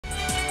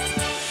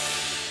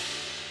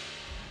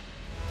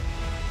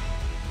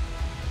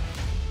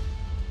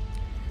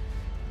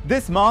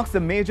This marks a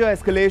major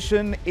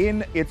escalation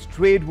in its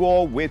trade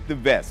war with the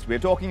West. We're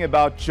talking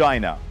about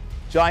China.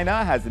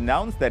 China has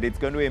announced that it's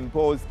going to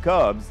impose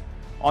curbs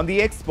on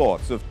the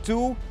exports of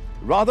two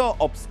rather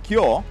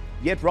obscure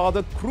yet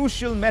rather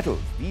crucial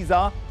metals. These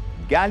are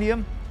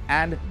gallium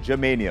and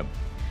germanium.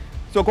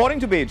 So according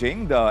to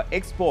Beijing, the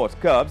export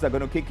curbs are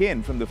going to kick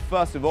in from the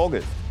 1st of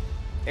August.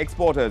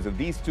 Exporters of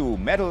these two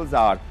metals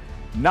are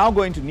now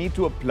going to need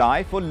to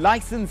apply for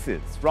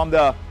licenses from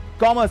the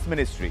Commerce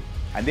Ministry,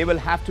 and they will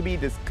have to be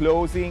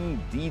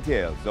disclosing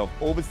details of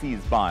overseas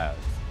buyers.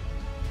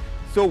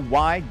 So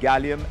why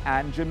gallium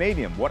and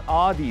germanium? What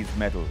are these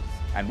metals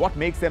and what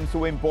makes them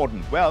so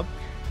important? Well,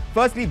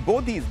 firstly,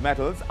 both these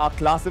metals are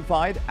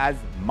classified as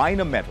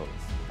minor metals,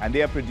 and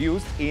they are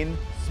produced in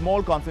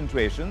small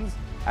concentrations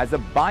as a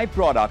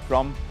byproduct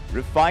from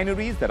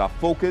refineries that are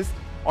focused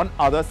on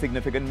other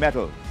significant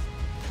metals.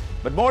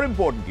 But more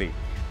importantly,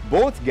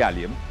 both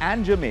gallium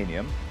and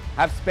germanium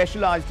have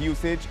specialized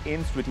usage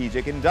in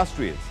strategic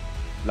industries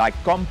like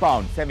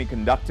compound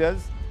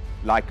semiconductors,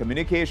 like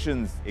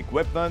communications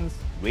equipments,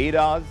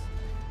 radars,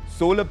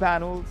 solar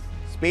panels,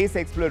 space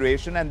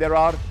exploration, and there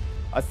are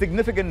a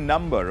significant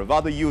number of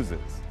other uses.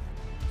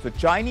 So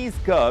Chinese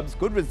curbs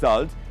could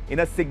result in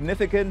a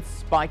significant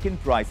spike in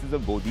prices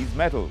of both these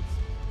metals.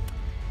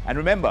 And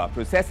remember,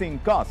 processing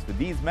costs for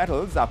these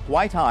metals are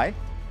quite high,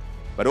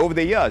 but over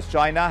the years,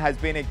 China has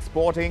been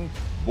exporting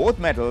both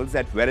metals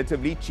at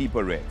relatively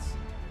cheaper rates.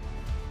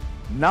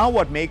 Now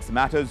what makes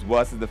matters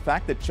worse is the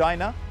fact that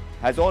China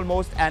has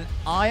almost an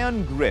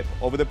iron grip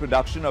over the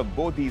production of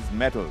both these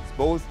metals,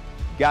 both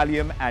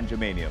gallium and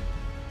germanium.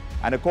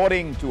 And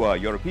according to a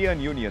European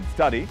Union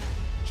study,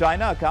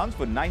 China accounts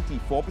for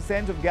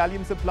 94% of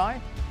gallium supply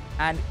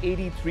and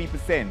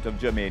 83% of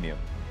germanium.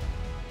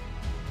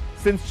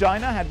 Since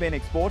China had been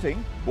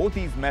exporting both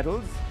these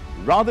metals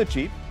rather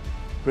cheap,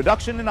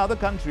 production in other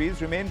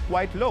countries remained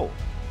quite low.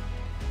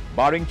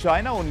 Barring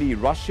China, only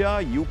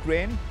Russia,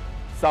 Ukraine,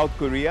 South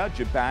Korea,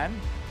 Japan,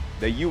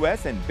 the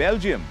US and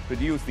Belgium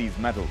produce these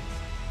metals.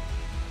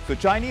 So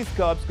Chinese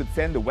curbs could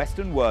send the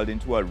Western world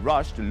into a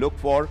rush to look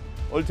for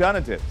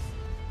alternatives.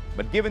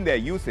 But given their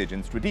usage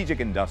in strategic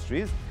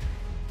industries,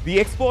 the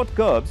export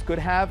curbs could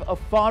have a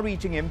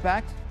far-reaching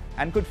impact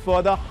and could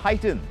further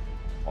heighten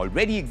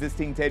already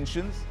existing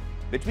tensions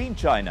between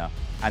China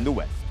and the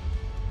West.